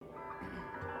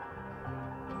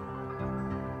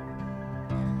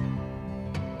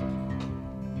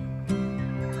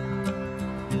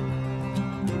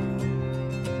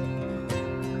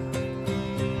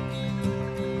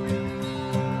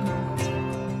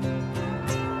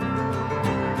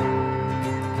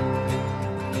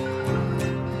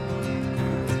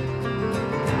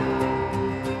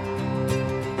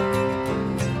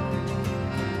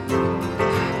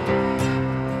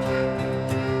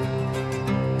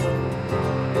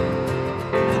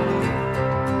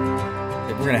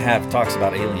going to have talks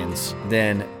about aliens,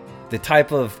 then the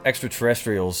type of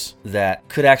extraterrestrials that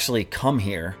could actually come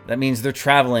here, that means they're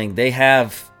traveling, they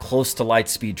have close to light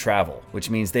speed travel, which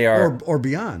means they are or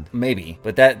beyond. Maybe,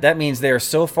 but that means they are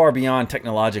so far beyond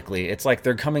technologically. It's like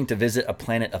they're coming to visit a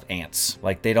planet of ants.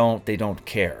 Like they don't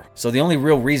care. So the only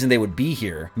real reason they would be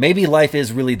here, maybe life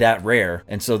is really that rare,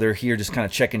 and so they're here just kind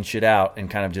of checking shit out and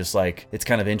kind of just like it's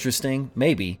kind of interesting,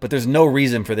 maybe. But there's no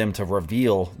reason for them to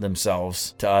reveal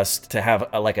themselves to us to have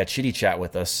a chitty chat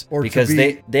with us, or because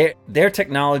their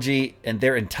technology and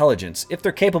their intelligence, if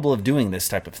they're capable of doing this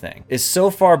type of thing, is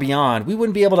so far beyond we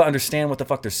wouldn't be able to understand what the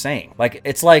fuck they're saying. Like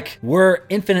it's like we're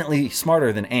infinitely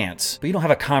smarter than ants, but you don't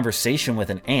have a conversation with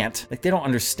an ant. Like they don't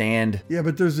understand. Yeah,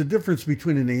 but there's a difference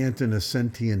between an ant and a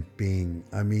sentient being.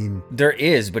 I mean, there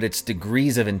is, but it's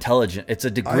degrees of intelligence. It's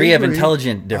a degree of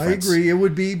intelligent difference. I agree. It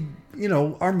would be,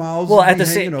 our mouths. Well, at the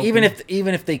same, even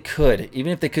if they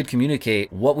could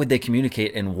communicate, what would they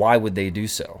communicate and why would they do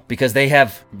so? Because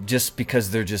they're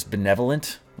just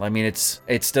benevolent. I mean,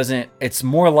 it's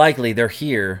more likely they're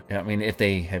here. I mean, if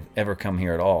they have ever come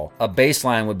here at all. A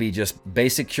baseline would be just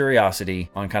basic curiosity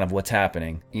on kind of what's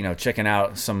happening, checking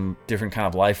out some different kind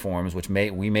of life forms, which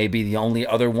we may be the only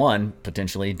other one,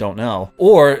 potentially, don't know.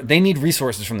 Or they need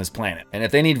resources from this planet. And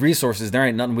if they need resources, there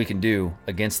ain't nothing we can do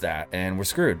against that, and we're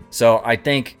screwed. So I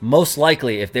think most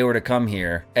likely if they were to come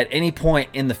here at any point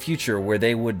in the future where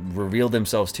they would reveal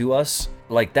themselves to us,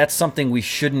 like that's something we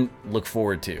shouldn't look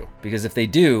forward to, because if they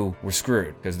do, we're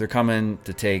screwed, because they're coming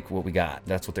to take what we got.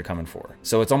 That's what they're coming for.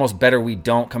 So it's almost better we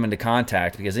don't come into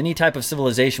contact, because any type of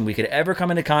civilization we could ever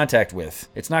come into contact with,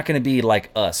 it's not going to be like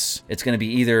us. It's going to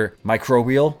be either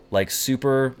microbial,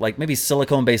 like maybe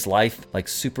silicone-based life, like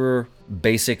super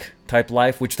basic type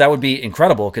life, which that would be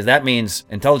incredible, because that means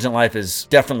intelligent life is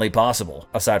definitely possible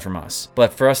aside from us.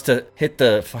 But for us to hit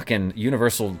the fucking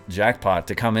universal jackpot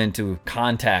to come into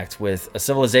contact with a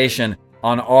civilization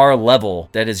on our level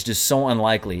that is just so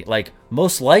unlikely, like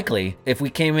most likely if we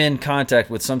came in contact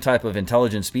with some type of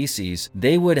intelligent species,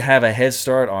 they would have a head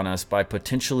start on us by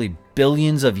potentially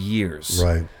billions of years.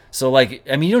 Right. So you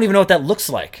don't even know what that looks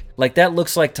like. Like that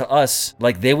looks like to us,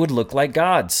 like they would look like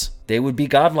gods. They would be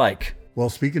godlike. Well,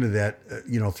 speaking of that,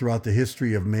 throughout the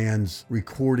history of man's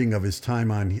recording of his time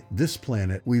on this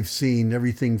planet, we've seen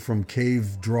everything from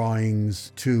cave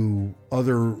drawings to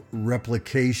other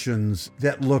replications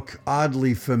that look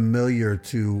oddly familiar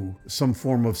to some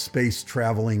form of space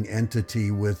traveling entity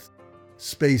with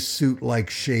spacesuit-like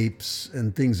shapes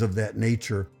and things of that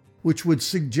nature, which would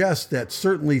suggest that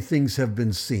certainly things have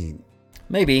been seen.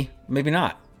 Maybe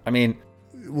not. I mean,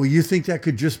 well, you think that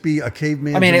could just be a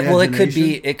caveman's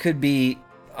imagination? It could be.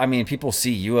 I mean, people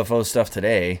see UFO stuff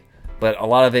today, but a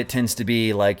lot of it tends to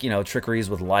be like, trickeries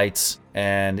with lights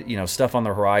and, stuff on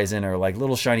the horizon, or like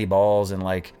little shiny balls and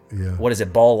what is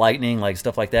it, ball lightning, like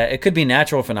stuff like that. It could be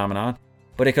natural phenomenon,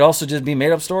 but it could also just be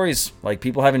made up stories, like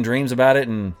people having dreams about it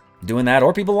and doing that,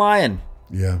 or people lying.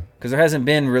 Yeah. Because there hasn't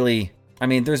been really,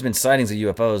 there's been sightings of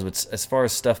UFOs, but as far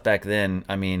as stuff back then,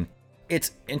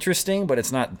 it's interesting, but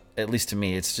it's not, at least to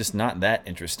me, it's just not that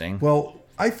interesting. Well,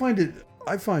 I find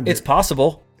it's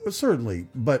possible. Certainly,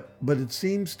 but it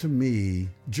seems to me,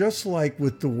 just like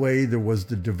with the way there was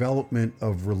the development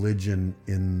of religion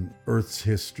in Earth's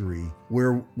history,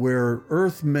 where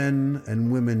Earth men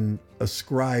and women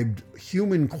ascribed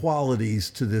human qualities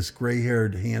to this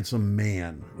gray-haired, handsome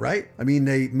man, right?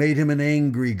 They made him an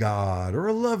angry god or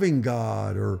a loving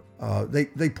god, or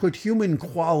they put human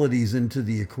qualities into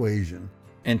the equation.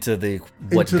 Into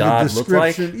God looked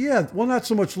like? Yeah, well, not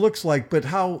so much looks like, but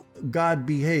how God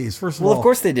behaves. First of all... Well, of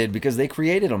course they did, because they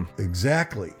created him.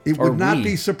 Exactly. It would not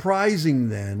be surprising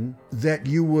then that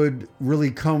you would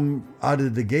really come out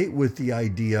of the gate with the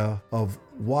idea of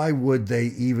why would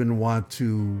they even want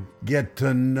to get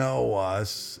to know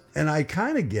us? And I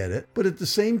kind of get it, but at the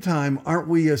same time, aren't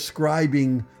we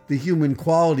ascribing the human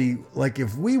quality? Like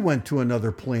if we went to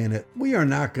another planet, we're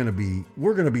going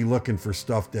to be looking for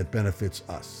stuff that benefits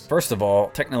us. First of all,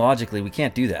 technologically, we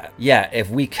can't do that. Yeah, if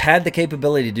we had the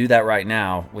capability to do that right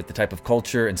now with the type of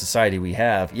culture and society we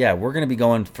have, yeah, we're going to be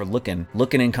going for looking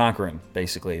and conquering,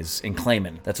 basically, and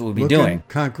claiming. That's what we'd be doing.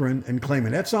 Conquering and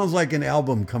claiming. That sounds like an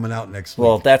album coming out next week.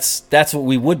 Well, that's what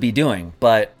we would be doing.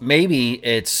 But maybe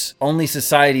it's only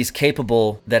societies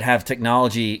capable that have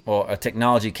technology, or a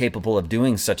technology capable of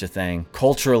doing such a thing.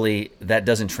 Culturally, that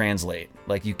doesn't translate.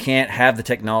 Like you can't have the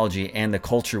technology and the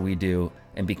culture we do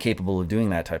and be capable of doing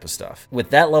that type of stuff. With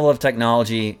that level of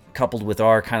technology coupled with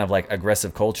our kind of like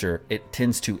aggressive culture, it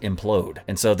tends to implode.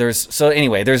 And so there's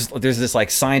this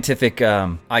like scientific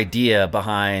idea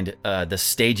behind the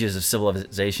stages of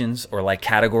civilizations, or like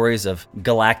categories of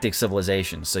galactic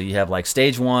civilizations. So you have like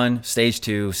stage 1, stage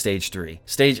 2, stage 3.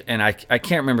 And I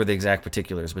can't remember the exact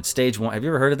particulars, but stage 1, have you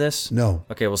ever heard of this? No.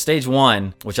 Okay, well, stage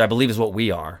 1, which I believe is what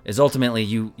we are, is ultimately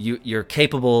you're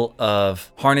capable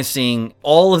of harnessing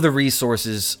all of the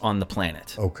resources on the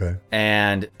planet. Okay.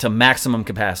 And to maximum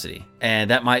capacity.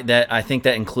 And I think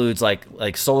that includes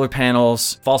like solar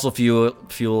panels, fossil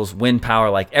fuels, wind power,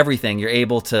 like everything. You're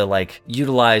able to like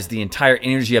utilize the entire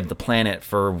energy of the planet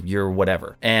for your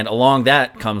whatever. And along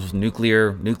that comes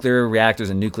nuclear reactors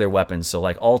and nuclear weapons. So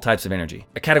like all types of energy.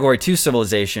 A category 2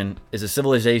 civilization is a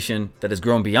civilization that has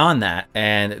grown beyond that,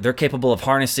 and they're capable of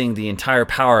harnessing the entire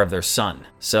power of their sun.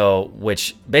 So,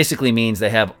 which basically means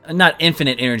they have not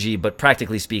infinite energy, but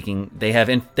practically speaking, they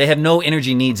have no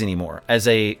energy needs anymore as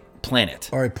a planet.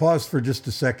 All right, pause for just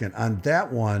a second. On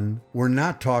that one, we're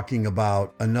not talking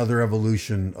about another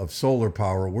evolution of solar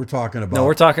power. We're talking about... No,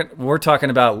 we're talking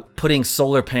about putting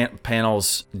solar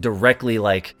panels directly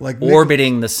like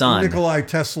orbiting the sun. Nikolai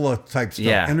Tesla type stuff.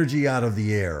 Yeah. Energy out of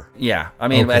the air. Yeah. I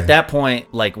mean, Okay. at that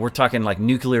point, like we're talking like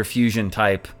nuclear fusion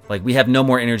type, like we have no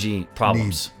more energy problems.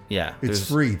 Needs. Yeah. It's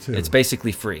free too. It's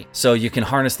basically free. So you can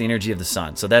harness the energy of the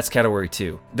sun. So that's category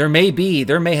 2. There may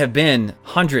have been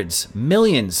hundreds,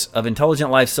 millions of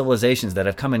intelligent life civilizations that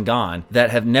have come and gone that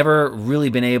have never really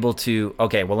been able to,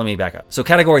 okay, well, let me back up. So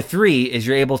category 3 is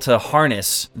you're able to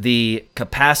harness the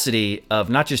capacity of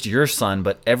not just your sun,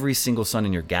 but every single sun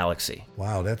in your galaxy.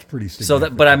 Wow, that's pretty significant. So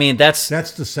that, but I mean, that's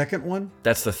the second one?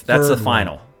 the Third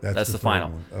final. one. That's the third final.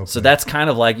 one. Okay. So that's kind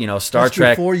of like, Star That's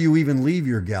Trek. before you even leave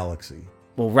your galaxy.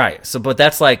 Well, right. So, but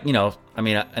that's like, I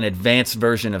mean, an advanced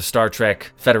version of Star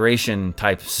Trek Federation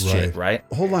type shit, right?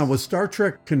 Hold on. Was Star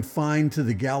Trek confined to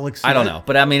the galaxy? I don't know.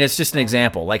 But I mean, it's just an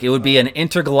example. Like it would be an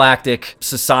intergalactic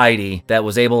society that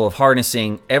was able of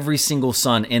harnessing every single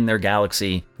sun in their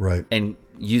galaxy. Right. And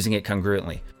using it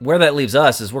congruently. Where that leaves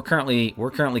us is we're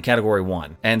currently category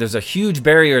 1, and there's a huge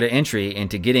barrier to entry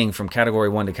into getting from category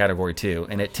 1 to category 2,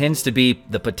 and it tends to be,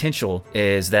 the potential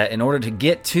is that in order to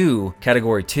get to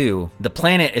category 2, the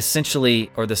planet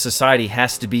essentially, or the society,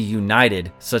 has to be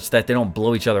united such that they don't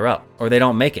blow each other up, or they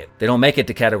don't make it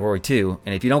to category 2.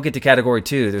 And if you don't get to category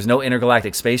 2, there's no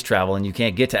intergalactic space travel, and you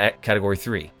can't get to category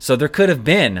 3. So there could have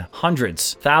been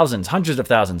hundreds, thousands, hundreds of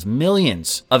thousands,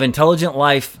 millions of intelligent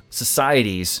life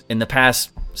societies in the past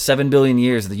 7 billion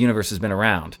years the universe has been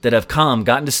around that have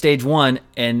gotten to stage 1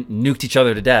 and nuked each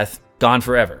other to death, gone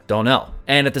forever. Don't know.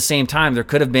 And at the same time, there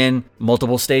could have been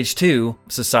multiple stage 2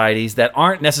 societies that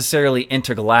aren't necessarily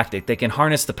intergalactic. They can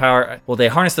harness the power. Well, they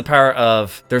harness the power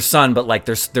of their sun, but like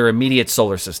their immediate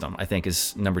solar system, I think,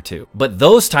 is number 2. But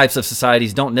those types of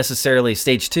societies don't necessarily,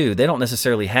 stage 2, they don't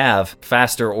necessarily have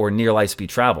faster or near light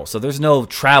speed travel. So there's no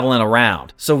traveling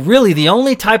around. So really, the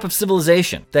only type of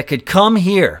civilization that could come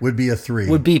here would be a 3.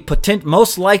 Would be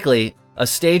most likely a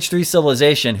stage 3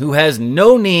 civilization who has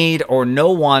no need or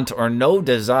no want or no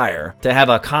desire to have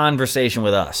a conversation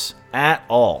with us at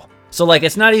all. So like,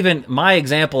 it's not even, my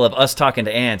example of us talking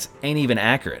to ants ain't even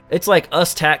accurate. It's like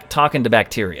us talking to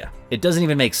bacteria. It doesn't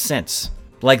even make sense.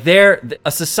 Like they're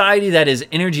a society that is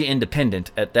energy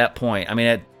independent at that point. I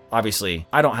mean, obviously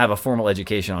I don't have a formal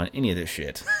education on any of this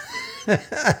shit.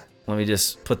 Let me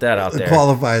just put that out there.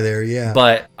 Qualify there, yeah.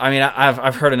 But I mean,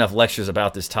 I've heard enough lectures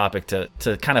about this topic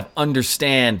to kind of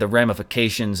understand the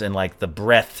ramifications and like the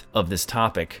breadth of this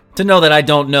topic, to know that I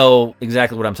don't know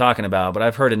exactly what I'm talking about, but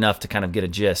I've heard enough to kind of get a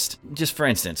gist. Just for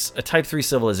instance, a type 3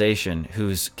 civilization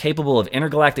who's capable of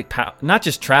intergalactic not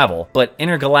just travel, but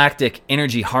intergalactic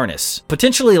energy harness,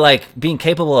 potentially like being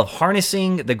capable of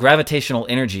harnessing the gravitational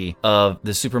energy of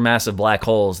the supermassive black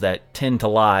holes that tend to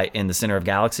lie in the center of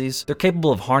galaxies. They're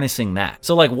capable of harnessing that.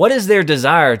 So like, what is their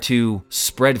desire to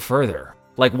spread further?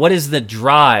 Like, what is the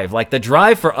drive? Like the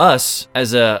drive for us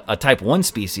as a type 1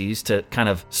 species to kind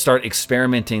of start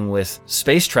experimenting with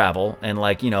space travel and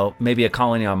like, maybe a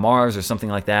colony on Mars or something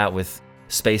like that with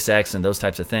SpaceX and those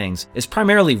types of things, is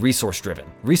primarily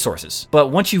resources. But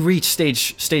once you reach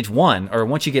stage 1, or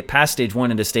once you get past stage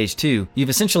 1 into stage 2, you've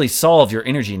essentially solved your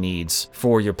energy needs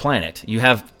for your planet. You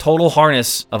have total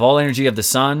harness of all energy of the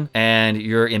sun and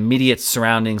your immediate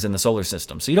surroundings in the solar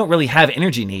system. So you don't really have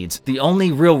energy needs. The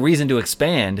only real reason to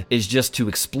expand is just to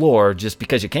explore, just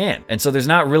because you can. And so there's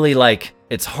not really like,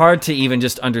 it's hard to even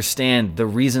just understand the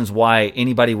reasons why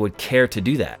anybody would care to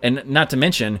do that. And not to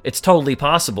mention, it's totally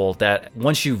possible that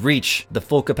once you reach the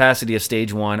full capacity of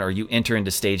stage 1, or you enter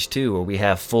into stage 2, where we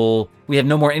we have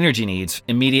no more energy needs,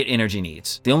 immediate energy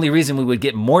needs. The only reason we would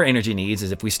get more energy needs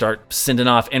is if we start sending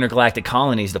off intergalactic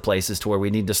colonies to places to where we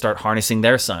need to start harnessing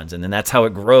their suns, and then that's how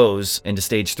it grows into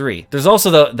stage 3. There's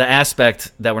also the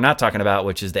aspect that we're not talking about,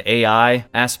 which is the AI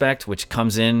aspect, which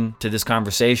comes in to this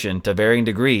conversation to varying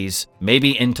degrees,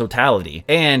 maybe in totality,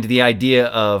 and the idea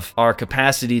of our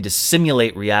capacity to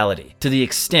simulate reality to the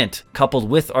extent, coupled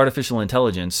with artificial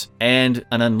intelligence and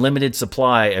an unlimited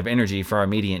supply of energy for our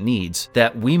immediate needs,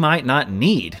 that we might not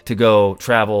need to go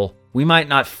travel. We might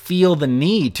not feel the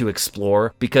need to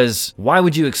explore, because why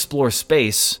would you explore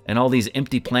space and all these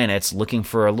empty planets looking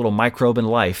for a little microbe in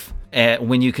life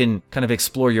when you can kind of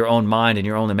explore your own mind and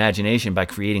your own imagination by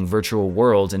creating virtual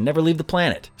worlds and never leave the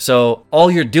planet? So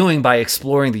all you're doing by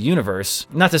exploring the universe,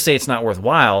 not to say it's not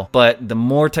worthwhile, but the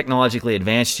more technologically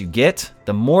advanced you get,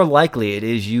 the more likely it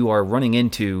is you are running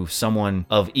into someone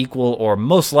of equal or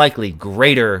most likely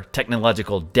greater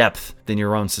technological depth than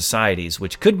your own societies,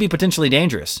 which could be potentially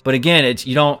dangerous. But again,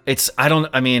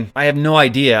 I have no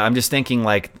idea. I'm just thinking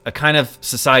like a kind of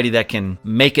society that can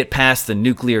make it past the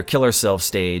nuclear killer self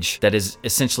stage, that is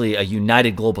essentially a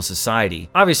united global society.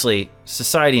 Obviously,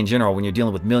 society in general, when you're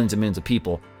dealing with millions and millions of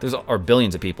people, or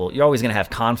billions of people, you're always going to have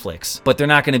conflicts, but they're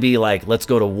not going to be like, let's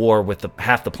go to war with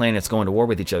half the planet's going to war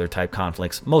with each other type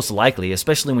conflicts, most likely,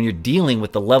 especially when you're dealing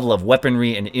with the level of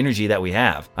weaponry and energy that we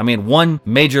have. I mean, one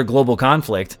major global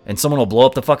conflict and someone will blow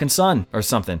up the fucking sun or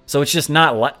something. So it's just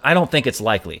not, I don't think it's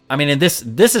likely. I mean, and this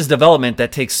is development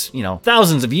that takes,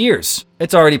 thousands of years.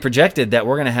 It's already projected that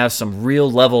we're going to have some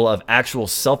real level of actual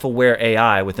self-aware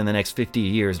AI within the next 50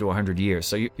 years to 100 years.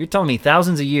 So you're telling me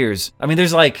thousands of years. I mean,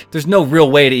 there's no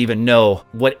real way to even know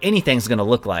what anything's going to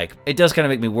look like. It does kind of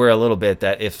make me worry a little bit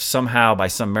that if somehow by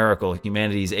some miracle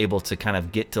humanity is able to kind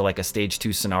of get to like a stage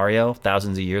 2 scenario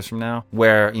thousands of years from now,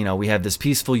 where, we have this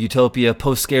peaceful utopia,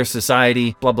 post-scare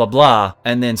society, blah, blah, blah,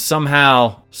 and then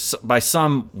somehow by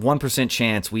some 1%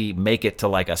 chance we make it to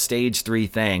like a stage 3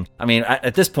 thing. I mean,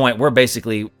 at this point,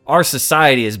 our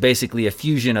society is basically a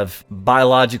fusion of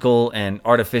biological and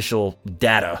artificial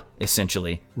data,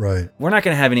 essentially. Right. We're not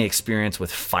going to have any experience with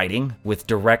fighting, with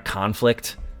direct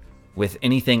conflict, with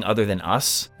anything other than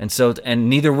us. And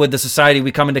neither would the society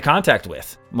we come into contact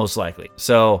with, most likely.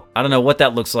 So I don't know what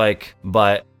that looks like,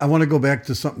 but I want to go back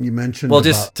to something you mentioned. Well,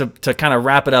 just to kind of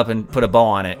wrap it up and put a bow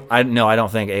on it. I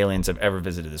don't think aliens have ever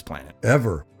visited this planet.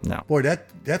 Ever? No. Boy,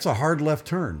 that's a hard left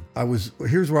turn.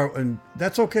 And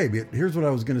that's okay, but here's what I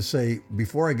was going to say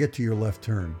before I get to your left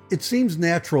turn. It seems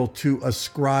natural to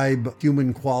ascribe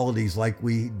human qualities like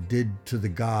we did to the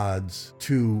gods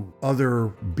to other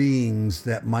beings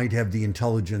that might have the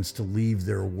intelligence to leave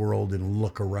their world and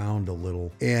look around a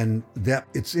little. And that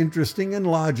it's interesting and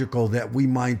logical that we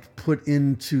might put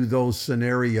into those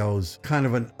scenarios kind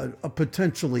of a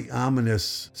potentially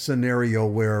ominous scenario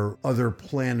where other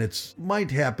planets might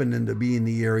happen to be in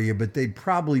the area, but they'd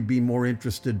probably be more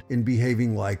interested in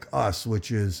behaving like us,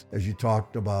 which is, as you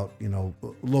talked about,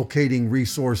 locating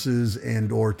resources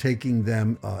and or taking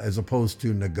them as opposed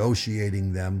to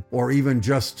negotiating them, or even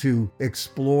just to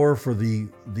explore for the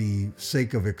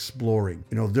sake of exploring.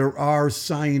 There are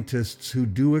scientists who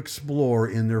do explore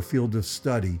in their field of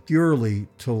study purely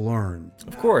to learn.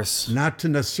 Of course. Not to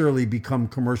necessarily become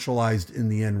commercialized in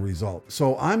the end result.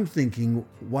 So I'm thinking,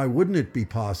 why wouldn't it be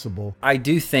possible? I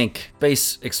do think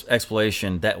space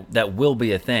exploration, that will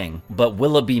be a thing, but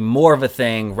will it be more of a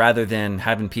thing rather than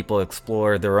having people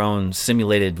explore their own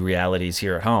simulated realities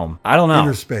here at home? I don't know.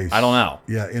 Inner space. I don't know.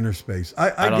 Yeah, inner space.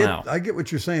 I get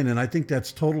what you're saying, and I think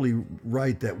that's totally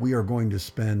right, that we are going to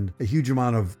spend a huge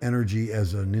amount of energy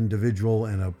as an individual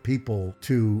and a people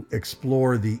to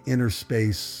explore the inner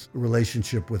space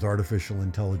relationship with artificial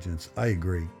intelligence. I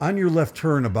agree. On your left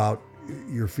turn about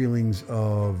your feelings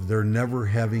of there never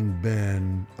having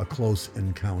been a close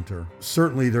encounter.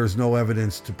 Certainly there's no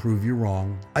evidence to prove you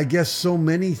wrong. I guess so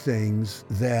many things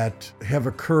that have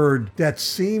occurred that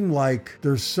seem like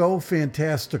they're so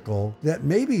fantastical that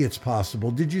maybe it's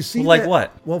possible. Did you see like that?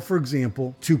 What? Well, for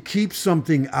example, to keep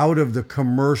something out of the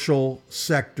commercial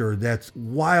sector that's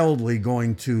wildly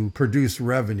going to produce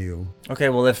revenue. Okay,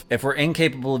 well, if we're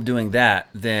incapable of doing that,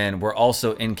 then we're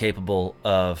also incapable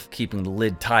of keeping the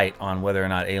lid tight on whether or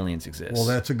not aliens exist. Well,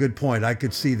 that's a good point. I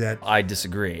could see that. I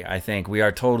disagree. I think we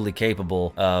are totally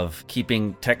capable of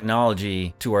keeping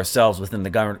technology to ourselves within the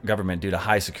government due to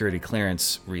high security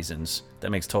clearance reasons. That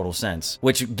makes total sense,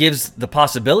 which gives the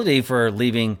possibility for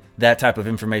leaving that type of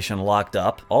information locked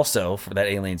up also for that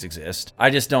aliens exist.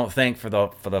 I just don't think for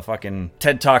the fucking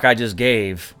TED talk I just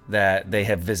gave that they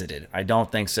have visited. I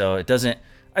don't think so. It doesn't,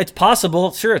 It's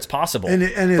possible, sure, it's possible. And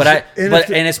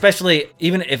Especially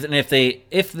even if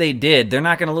they did, they're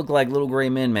not going to look like little gray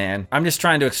men, man. I'm just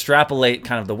trying to extrapolate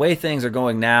kind of the way things are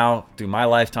going now through my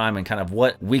lifetime and kind of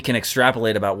what we can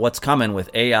extrapolate about what's coming with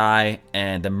AI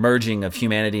and the merging of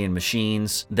humanity and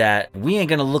machines. That we ain't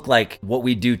going to look like what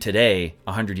we do today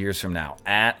 100 years from now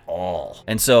at all.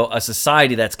 And so a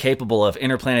society that's capable of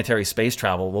interplanetary space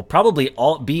travel will probably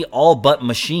be all but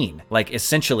machine, like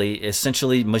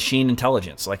essentially machine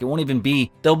intelligence. Like it won't even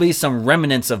be, there'll be some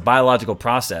remnants of biological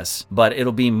process, but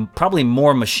it'll be probably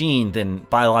more machine than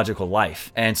biological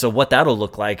life. And so what that'll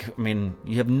look like, I mean,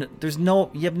 you have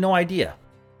no idea.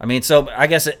 I mean, so I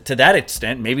guess to that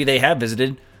extent, maybe they have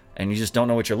visited and you just don't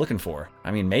know what you're looking for.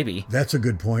 I mean, maybe. That's a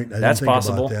good point. That's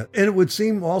possible. About that. And it would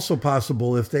seem also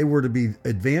possible if they were to be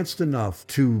advanced enough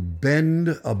to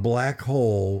bend a black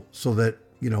hole so that,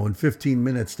 in 15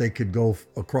 minutes they could go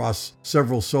across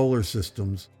several solar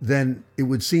systems, then it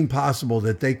would seem possible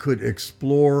that they could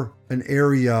explore an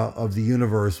area of the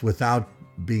universe without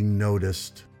being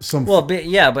noticed.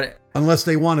 But unless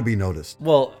they want to be noticed.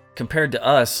 Well, compared to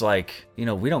us, like,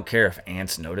 we don't care if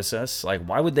ants notice us. Like,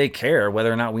 why would they care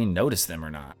whether or not we notice them or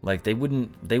not? Like,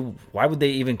 why would they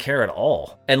even care at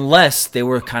all? Unless they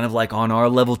were kind of like on our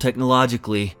level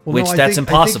technologically, that's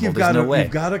impossible. There's no way.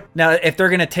 Now, if they're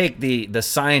going to take the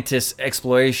scientist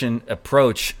exploration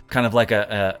approach, kind of like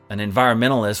an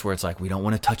environmentalist, where it's like, we don't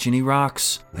want to touch any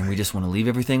rocks and we just want to leave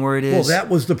everything where it is. Well, that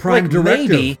was the prime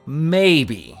directive.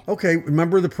 Maybe. Okay,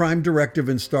 remember the prime directive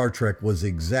in Star Trek was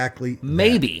exactly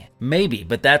Maybe,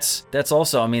 but that's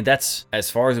also, I mean, that's, as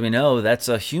far as we know, that's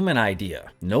a human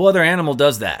idea. No other animal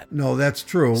does that. No, that's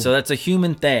true. So that's a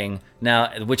human thing.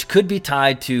 Now, which could be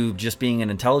tied to just being an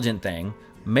intelligent thing.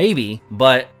 Maybe,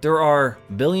 but there are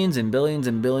billions and billions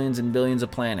and billions and billions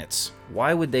of planets.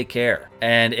 Why would they care?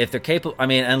 And if they're capable, I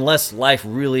mean, unless life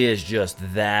really is just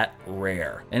that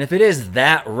rare. And if it is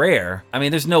that rare, I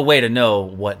mean, there's no way to know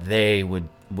what they would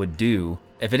do.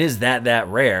 If it is that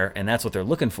rare and that's what they're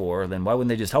looking for, then why wouldn't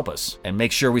they just help us and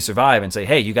make sure we survive and say,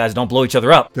 hey, you guys don't blow each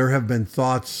other up? There have been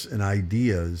thoughts and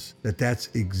ideas that that's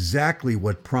exactly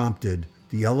what prompted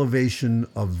the elevation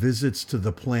of visits to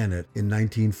the planet in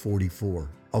 1944.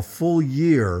 A full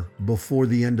year before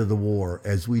the end of the war,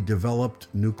 as we developed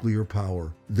nuclear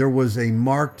power, there was a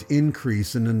marked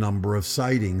increase in the number of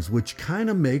sightings, which kind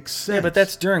of makes sense. Yeah, but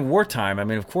that's during wartime. I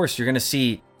mean, of course, you're going to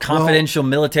see confidential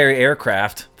military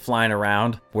aircraft flying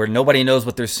around where nobody knows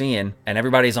what they're seeing and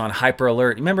everybody's on hyper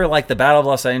alert. Remember like the Battle of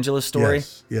Los Angeles story?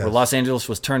 Yes. Where Los Angeles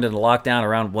was turned into lockdown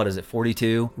around,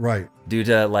 42? Right. Due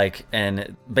to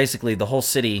and basically the whole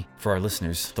city, for our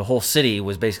listeners, the whole city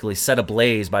was basically set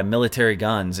ablaze by military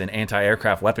guns and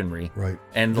anti-aircraft weaponry. Right.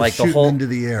 And Just the whole into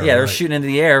the air. Yeah, they're shooting into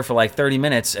the air for like 30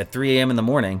 minutes at 3 a.m. in the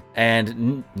morning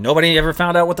and nobody ever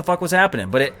found out what the fuck was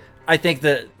happening. But I think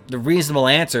that the reasonable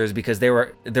answer is because there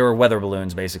were weather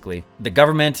balloons, basically. The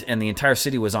government and the entire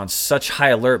city was on such high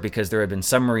alert because there had been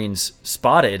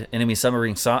enemy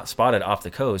submarines spotted off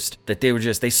the coast, that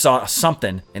they saw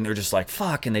something and they were just like,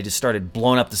 fuck, and they just started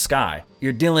blowing up the sky.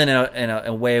 You're dealing in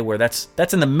a way where that's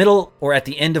in the middle or at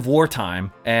the end of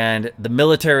wartime, and the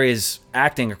military is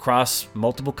acting across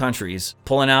multiple countries,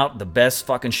 pulling out the best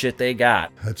fucking shit they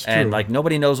got. That's true. And like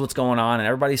nobody knows what's going on and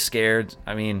everybody's scared.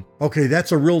 I mean, okay,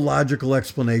 that's a real logical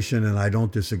explanation and I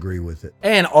don't disagree with it.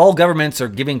 And all governments are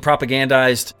giving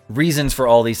propagandized reasons for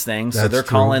all these things. That's so they're true.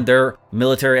 calling their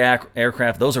military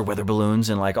aircraft, those are weather balloons,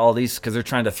 and like all these because they're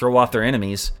trying to throw off their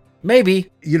enemies. Maybe.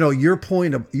 You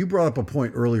brought up a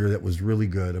point earlier that was really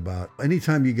good about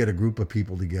anytime you get a group of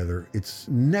people together, it's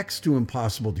next to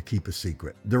impossible to keep a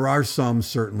secret. There are some,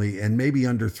 certainly, and maybe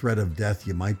under threat of death,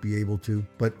 you might be able to.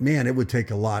 But man, it would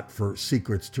take a lot for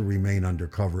secrets to remain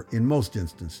undercover in most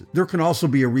instances. There can also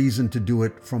be a reason to do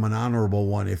it from an honorable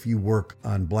one. If you work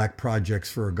on black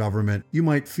projects for a government, you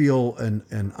might feel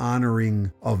an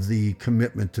honoring of the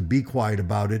commitment to be quiet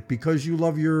about it because you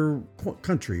love your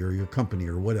country or your company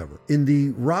or whatever. In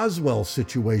the Roswell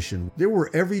situation, there were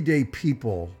everyday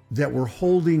people that were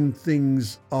holding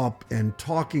things up and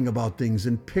talking about things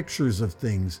and pictures of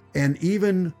things, and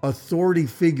even authority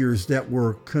figures that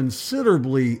were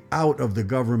considerably out of the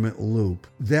government loop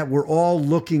that were all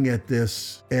looking at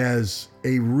this as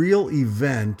a real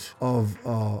event of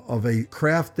a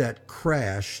craft that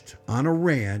crashed on a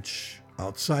ranch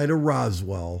outside of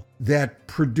Roswell that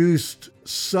produced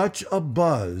such a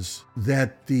buzz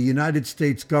that the United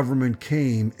States government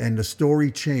came and the story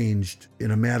changed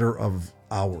in a matter of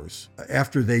hours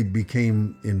after they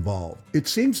became involved. It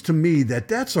seems to me that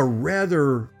that's a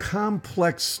rather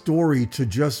complex story to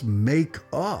just make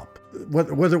up.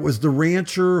 Whether it was the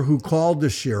rancher who called the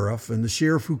sheriff and the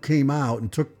sheriff who came out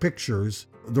and took pictures,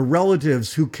 the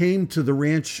relatives who came to the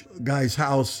ranch guy's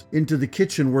house into the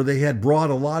kitchen where they had brought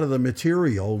a lot of the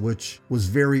material, which was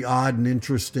very odd and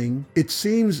interesting. It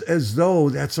seems as though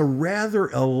that's a rather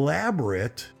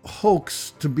elaborate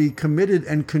hoax to be committed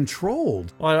and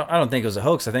controlled. Well, I don't think it was a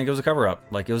hoax. I think it was a cover-up.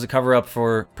 Like, it was a cover-up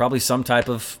for probably some type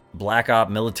of black op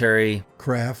military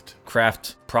Craft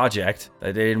project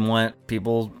that they didn't want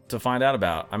people to find out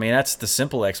about. I mean, that's the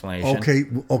simple explanation.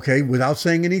 Okay. Without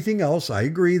saying anything else, I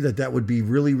agree that would be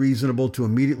really reasonable to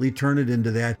immediately turn it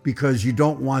into that, because you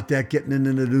don't want that getting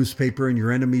into the newspaper and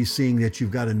your enemies seeing that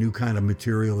you've got a new kind of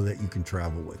material that you can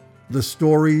travel with. The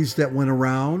stories that went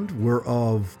around were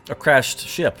of A crashed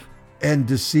ship. and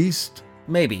deceased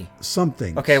Maybe.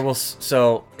 something. Okay, well,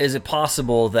 so is it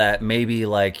possible that maybe,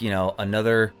 like,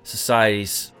 another society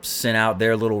sent out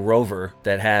their little rover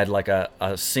that had like a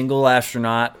single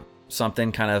astronaut,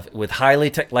 something kind of with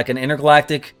like an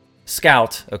intergalactic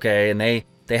scout, okay, and they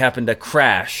happened to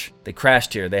crash. They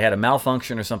crashed here. They had a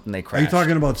malfunction or something. They Are crashed. you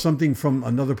talking about something from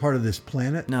another part of this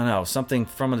planet? No, something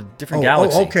from a different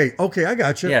galaxy. Okay, I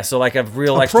got you. Yeah, so like a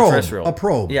real A extraterrestrial.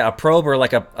 probe. Yeah, a probe, or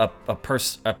like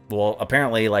well,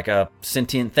 apparently like a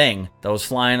sentient thing that was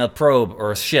flying a probe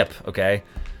or a ship, okay?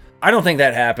 I don't think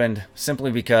that happened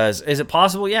simply because, is it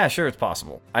possible? Yeah, sure, it's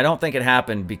possible. I don't think it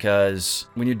happened because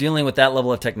when you're dealing with that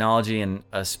level of technology and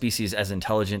a species as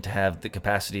intelligent to have the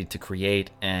capacity to create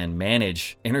and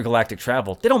manage intergalactic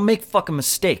travel, they don't make fucking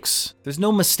mistakes. There's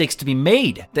no mistakes to be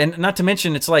made. Then, not to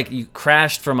mention, it's like you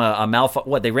crashed from a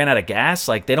what, they ran out of gas?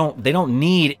 Like, they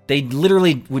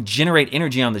literally would generate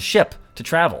energy on the ship to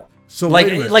travel. So like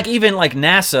wait a minute. like even like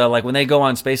NASA, like when they go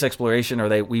on space exploration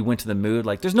or we went to the moon,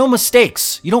 like there's no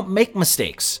mistakes. You don't make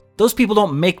mistakes. Those people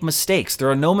don't make mistakes.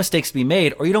 There are no mistakes to be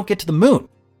made, or you don't get to the moon.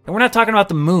 And we're not talking about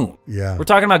the moon. Yeah. We're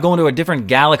talking about going to a different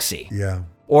galaxy. Yeah.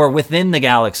 Or within the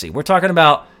galaxy. We're talking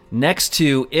about next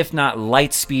to, if not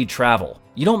light speed travel.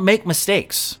 You don't make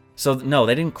mistakes. So no,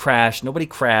 they didn't crash. Nobody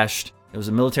crashed. It was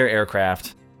a military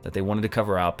aircraft that they wanted to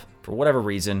cover up for whatever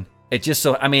reason. It just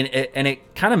so, I mean,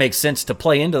 it kind of makes sense to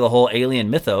play into the whole alien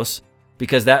mythos,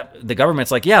 because the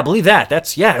government's like, yeah, believe that.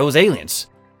 It was aliens.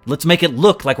 Let's make it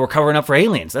look like we're covering up for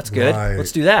aliens. That's good. Right.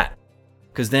 Let's do that.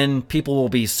 Because then people will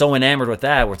be so enamored with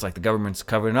that, where it's like the government's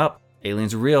covering up.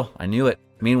 Aliens are real. I knew it.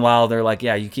 Meanwhile, they're like,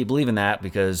 yeah, you keep believing that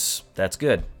because that's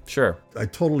good. Sure. I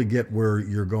totally get where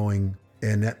you're going,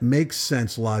 and that makes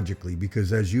sense logically,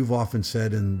 because as you've often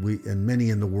said, and many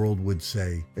in the world would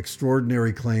say,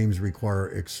 extraordinary claims require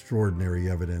extraordinary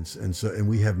evidence, and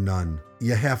we have none.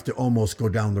 You have to almost go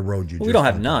down the road. We don't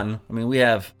have none. I mean, we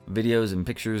have videos and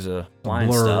pictures of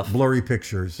flying stuff. Blurry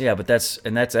pictures. Yeah, but that's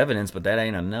evidence, but that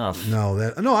ain't enough. No,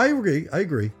 I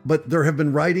agree. But there have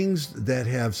been writings that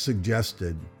have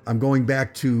suggested, I'm going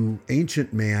back to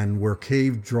Ancient Man, where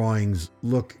cave drawings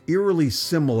look eerily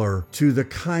similar to the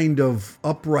kind of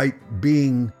upright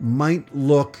being might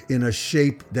look in a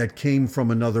shape that came from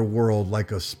another world,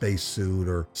 like a spacesuit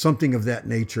or something of that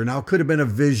nature. Now, it could have been a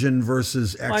vision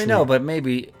versus actually... I know, but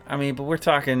maybe, but we're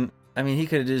talking... he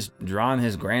could have just drawn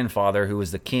his grandfather, who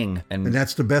was the king, and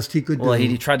that's the best he could do. Well,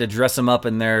 he tried to dress him up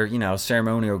in their,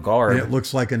 ceremonial garb. And it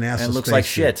looks like a NASA and it looks like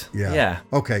shit. Yeah.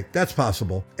 Okay, that's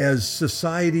possible. As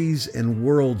societies and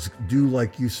worlds do,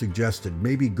 like you suggested,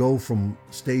 maybe go from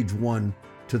stage 1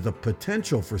 to the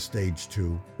potential for stage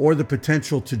 2, or the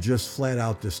potential to just flat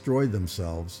out destroy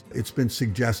themselves. It's been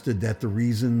suggested that the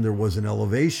reason there was an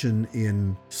elevation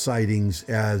in sightings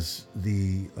as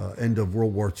the end of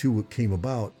World War II came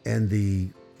about and the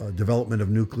development of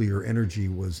nuclear energy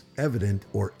was evident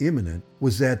or imminent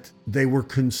was that they were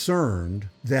concerned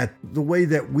that the way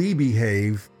that we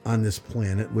behave on this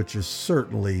planet, which is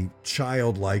certainly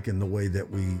childlike in the way that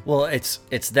we... Well,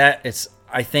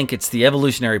 I think it's the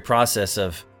evolutionary process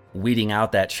of weeding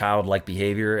out that childlike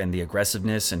behavior and the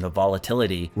aggressiveness and the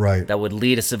volatility that would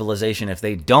lead a civilization, if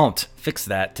they don't fix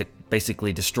that, to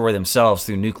basically destroy themselves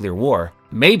through nuclear war.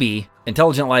 Maybe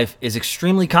intelligent life is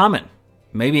extremely common.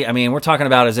 Maybe, we're talking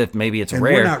about as if maybe it's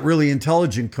rare. We're not really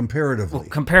intelligent comparatively. Well,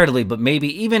 comparatively, but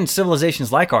maybe even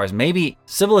civilizations like ours, maybe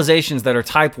civilizations that are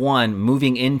type 1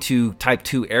 moving into type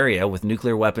 2 area with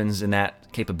nuclear weapons and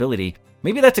that capability,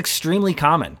 maybe that's extremely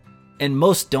common. And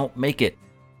most don't make it.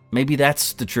 Maybe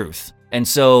that's the truth. And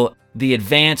so the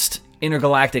advanced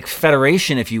intergalactic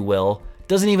federation, if you will,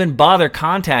 doesn't even bother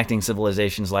contacting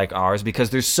civilizations like ours because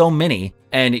there's so many,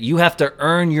 and you have to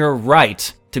earn your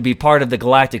right to be part of the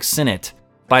Galactic Senate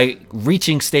by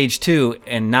reaching stage 2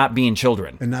 and not being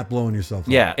children. And not blowing yourself up.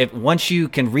 Yeah, if once you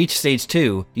can reach stage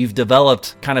 2, you've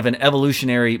developed kind of an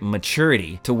evolutionary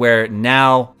maturity to where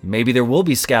now maybe there will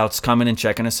be scouts coming and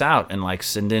checking us out and like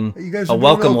sending You guys a are doing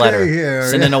welcome okay letter, here.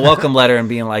 sending a welcome letter and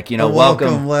being like, you know, A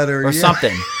welcome letter, or yeah.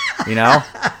 something, you know?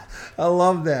 I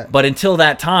love that. But until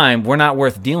that time, we're not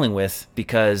worth dealing with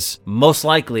because most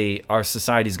likely our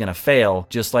society is going to fail,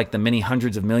 just like the many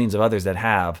hundreds of millions of others that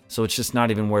have. So it's just not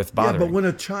even worth Yeah, bothering. but when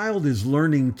a child is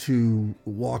learning to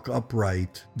walk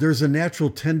upright, there's a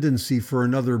natural tendency for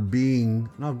another being,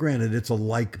 now granted it's a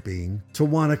like being, to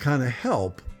want to kind of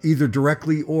help, either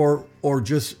directly or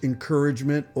just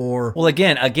encouragement or Well,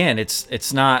 again,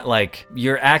 it's not like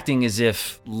you're acting as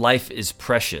if life is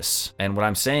precious. And what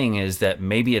I'm saying is that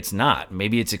maybe it's not.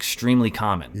 Maybe it's extremely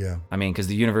common. Yeah. I mean, because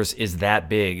the universe is that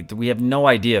big. We have no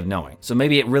idea of knowing. So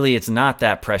maybe it's not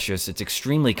that precious. It's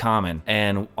extremely common.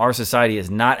 And our society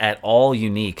is not at all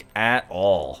unique at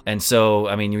all. And so,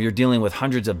 I mean, you're dealing with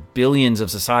hundreds of billions of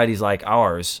societies like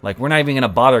ours. Like, we're not even going to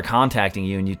bother contacting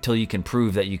you until you can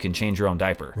prove that you can change your own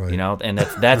diaper, Right. you know? And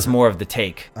that's more of the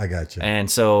take. I got you. And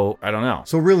so, I don't know.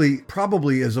 So really,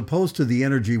 probably as opposed to the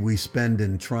energy we spend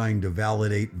in trying to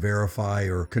validate, verify,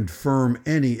 or confirm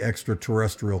any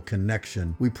extraterrestrial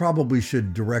connection, we probably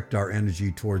should direct our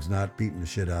energy towards not beating the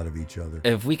shit out of each other.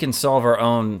 If we can solve our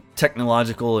own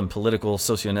technological and political,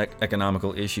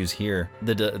 socio-economical issues here,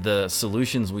 the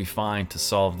solutions we find to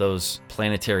solve those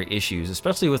planetary issues,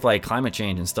 especially with like climate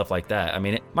change and stuff like that. I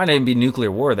mean, it might not even be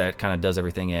nuclear war that kind of does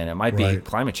everything in. It might be Right.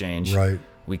 climate change. Right.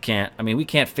 We can't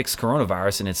fix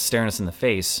coronavirus and it's staring us in the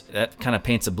face. That kind of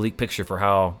paints a bleak picture for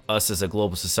how us as a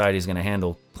global society is going to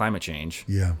handle climate change.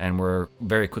 Yeah. And we're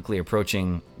very quickly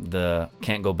approaching the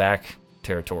can't go back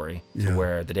territory to Yeah.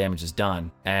 where the damage is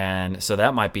done. And so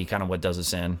that might be kind of what does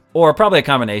us in. Or probably a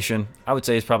combination. I would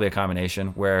say it's probably a combination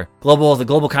where the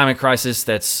global climate crisis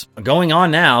that's going on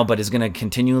now, but is going to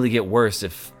continually get worse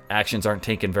if actions aren't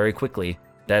taken very quickly.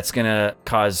 That's going to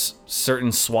cause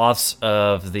certain swaths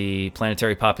of the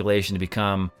planetary population to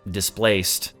become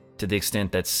displaced to the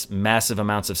extent that massive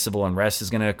amounts of civil unrest is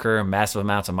going to occur, massive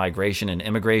amounts of migration and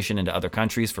immigration into other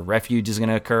countries for refuge is going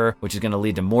to occur, which is going to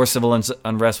lead to more civil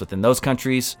unrest within those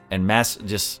countries, and mass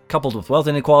just coupled with wealth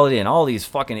inequality and all these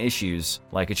fucking issues,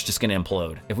 like it's just going to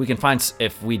implode.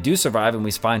 If we do survive and we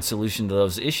find solution to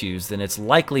those issues, then it's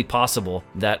likely possible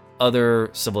that other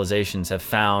civilizations have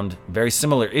found very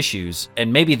similar issues,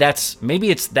 and maybe that's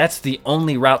the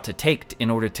only route to take in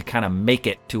order to kind of make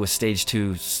it to a stage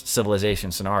 2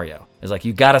 civilization scenario. It's like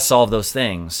you got to solve those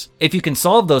things. If you can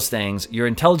solve those things, you're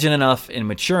intelligent enough and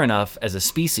mature enough as a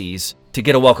species to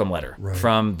get a welcome letter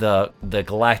from the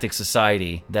galactic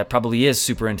society that probably is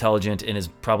super intelligent and is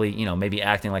probably, you know, maybe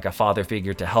acting like a father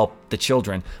figure to help the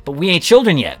children. But we ain't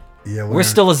children yet. Yeah, we're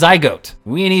still a zygote.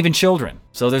 We ain't even children.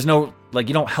 So there's no, like,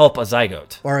 you don't help a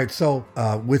zygote. All right, so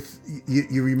with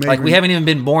you remain Like, we haven't even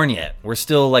been born yet. We're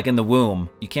still like in the womb.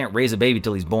 You can't raise a baby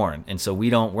till he's born, and so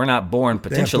we're not born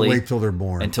potentially They have to wait till they're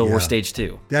born until Yeah. we're stage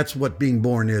 2. That's what being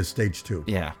born is, stage 2.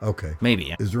 Yeah. Okay.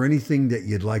 Maybe. Is there anything that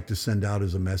you'd like to send out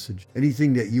as a message?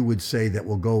 Anything that you would say that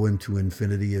will go into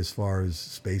infinity as far as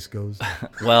space goes?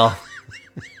 Well,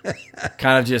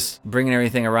 kind of just bringing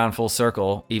everything around full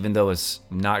circle, even though it's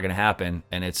not going to happen,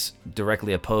 and it's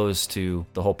directly opposed to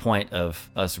the whole point of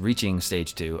us reaching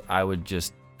stage 2. I would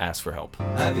just ask for help.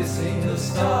 Have you seen the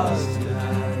stars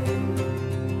tonight?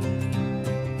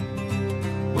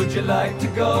 Would you like to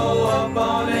go up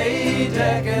on a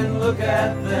deck and look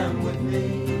at them with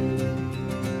me?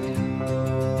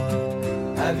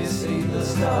 Have you seen the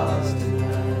stars tonight?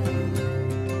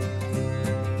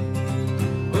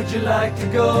 Would you like to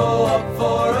go up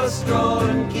for a stroll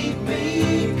and keep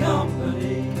me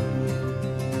company?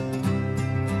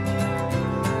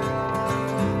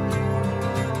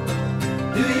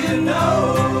 Do you know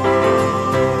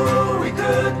we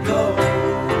could go?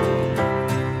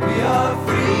 We are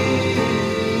free.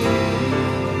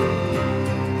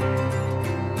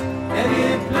 Any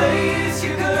place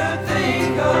you could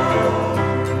think of,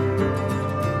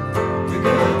 we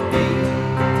could be.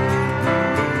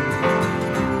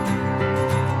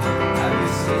 Have you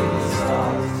seen the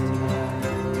stars tonight?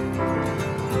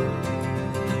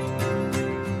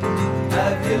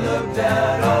 Have you looked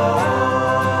at all?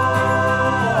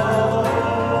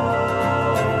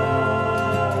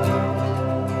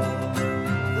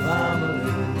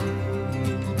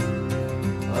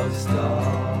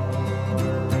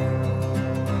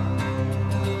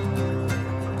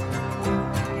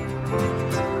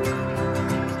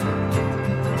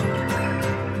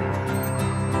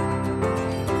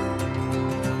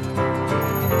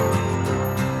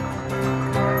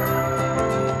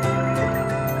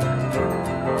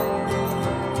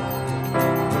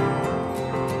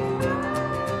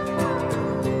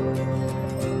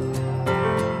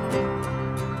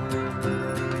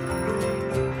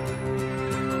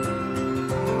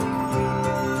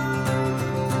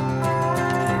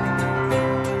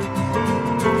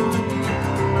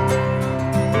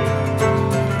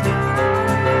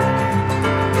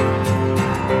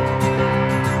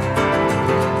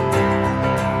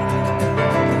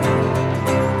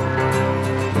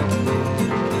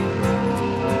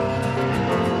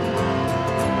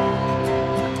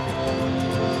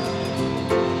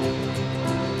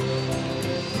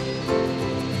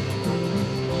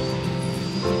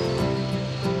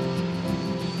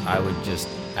 I would just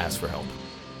ask for help.